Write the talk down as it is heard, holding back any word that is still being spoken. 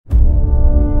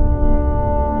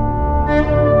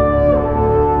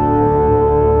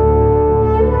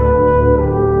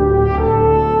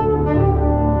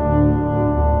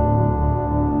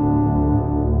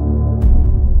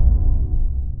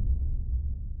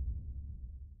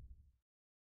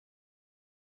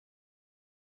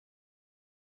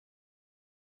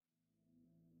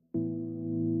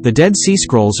The Dead Sea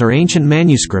Scrolls are ancient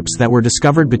manuscripts that were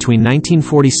discovered between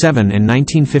 1947 and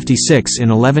 1956 in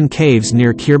 11 caves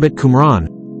near Qumran,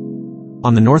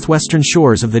 on the northwestern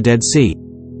shores of the Dead Sea.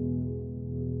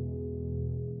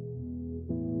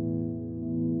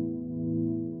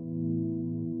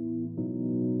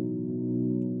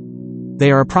 They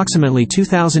are approximately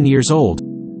 2,000 years old,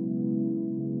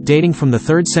 dating from the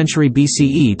 3rd century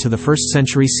BCE to the 1st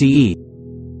century CE.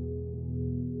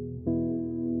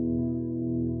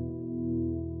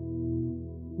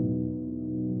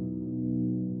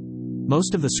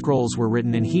 Most of the scrolls were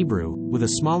written in Hebrew, with a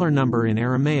smaller number in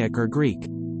Aramaic or Greek.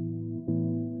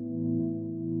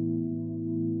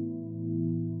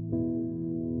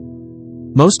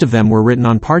 Most of them were written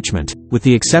on parchment, with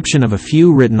the exception of a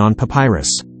few written on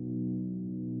papyrus.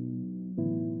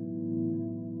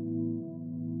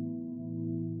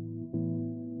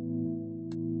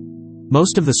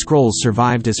 Most of the scrolls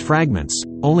survived as fragments,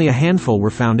 only a handful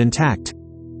were found intact.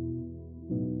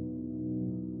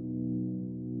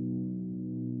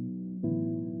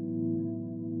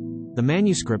 The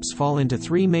manuscripts fall into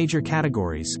 3 major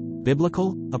categories: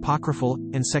 biblical, apocryphal,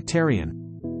 and sectarian.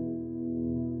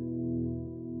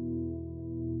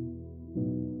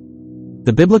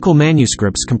 The biblical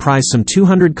manuscripts comprise some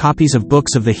 200 copies of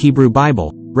books of the Hebrew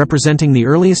Bible, representing the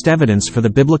earliest evidence for the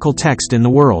biblical text in the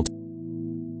world.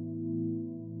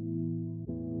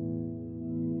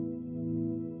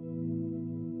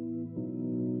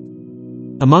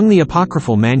 Among the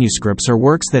apocryphal manuscripts are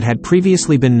works that had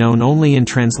previously been known only in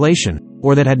translation,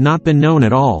 or that had not been known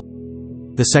at all.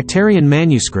 The sectarian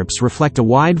manuscripts reflect a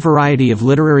wide variety of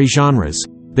literary genres: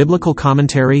 biblical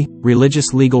commentary,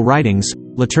 religious legal writings,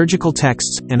 liturgical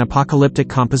texts, and apocalyptic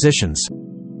compositions.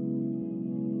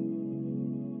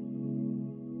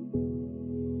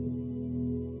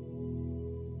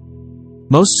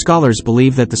 Most scholars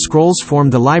believe that the scrolls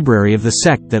formed the library of the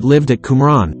sect that lived at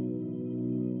Qumran.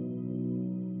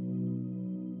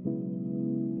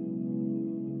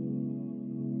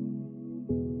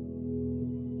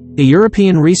 A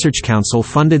European Research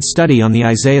Council-funded study on the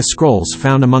Isaiah Scrolls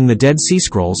found among the Dead Sea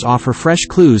Scrolls offer fresh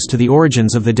clues to the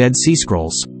origins of the Dead Sea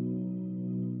Scrolls.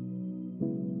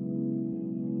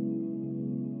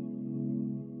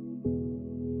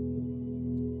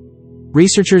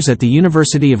 Researchers at the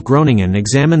University of Groningen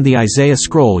examined the Isaiah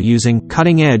Scroll using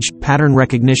cutting-edge pattern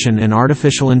recognition and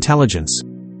artificial intelligence.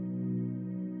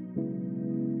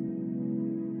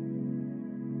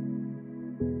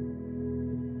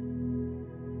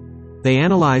 They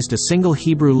analyzed a single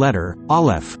Hebrew letter,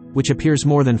 Aleph, which appears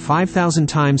more than 5,000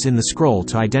 times in the scroll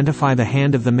to identify the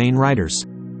hand of the main writers.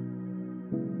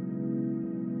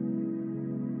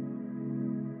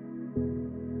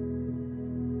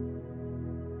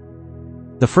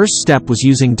 The first step was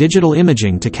using digital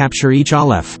imaging to capture each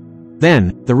Aleph.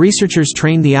 Then, the researchers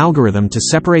trained the algorithm to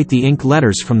separate the inked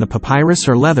letters from the papyrus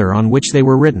or leather on which they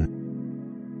were written.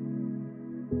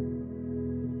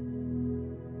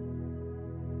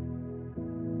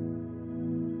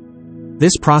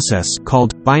 This process,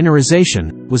 called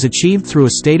binarization, was achieved through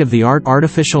a state-of-the-art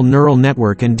artificial neural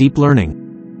network and deep learning.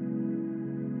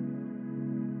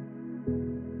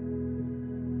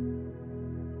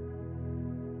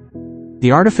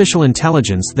 The artificial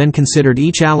intelligence then considered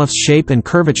each Aleph's shape and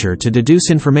curvature to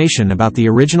deduce information about the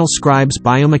original scribe's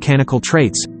biomechanical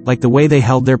traits, like the way they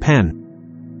held their pen.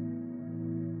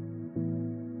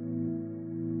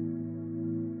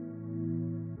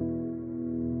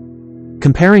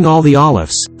 Comparing all the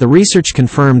Alephs, the research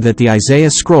confirmed that the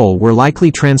Isaiah scroll were likely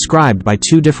transcribed by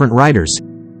 2 different writers,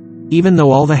 even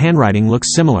though all the handwriting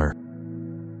looks similar.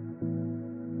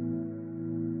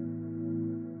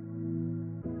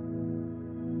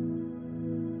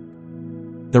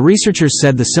 The researchers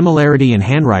said the similarity in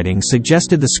handwriting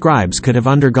suggested the scribes could have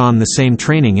undergone the same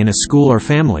training in a school or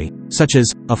family, such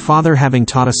as a father having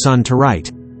taught a son to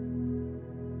write.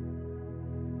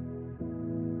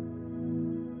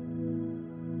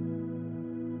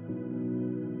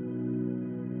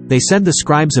 They said the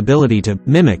scribe's ability to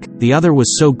mimic the other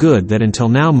was so good that until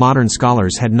now modern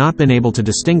scholars had not been able to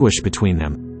distinguish between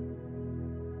them.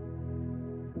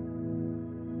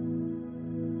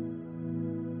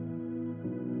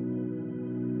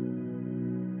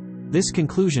 This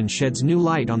conclusion sheds new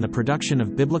light on the production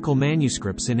of biblical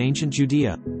manuscripts in ancient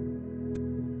Judea.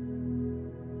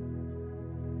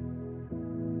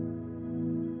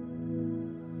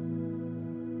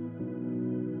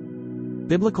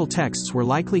 Biblical texts were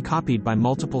likely copied by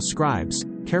multiple scribes,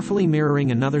 carefully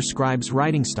mirroring another scribe's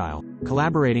writing style,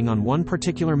 collaborating on one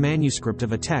particular manuscript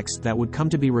of a text that would come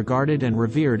to be regarded and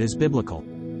revered as biblical.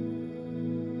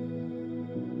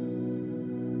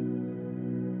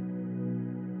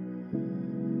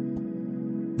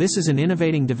 This is an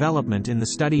innovating development in the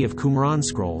study of Qumran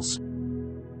scrolls.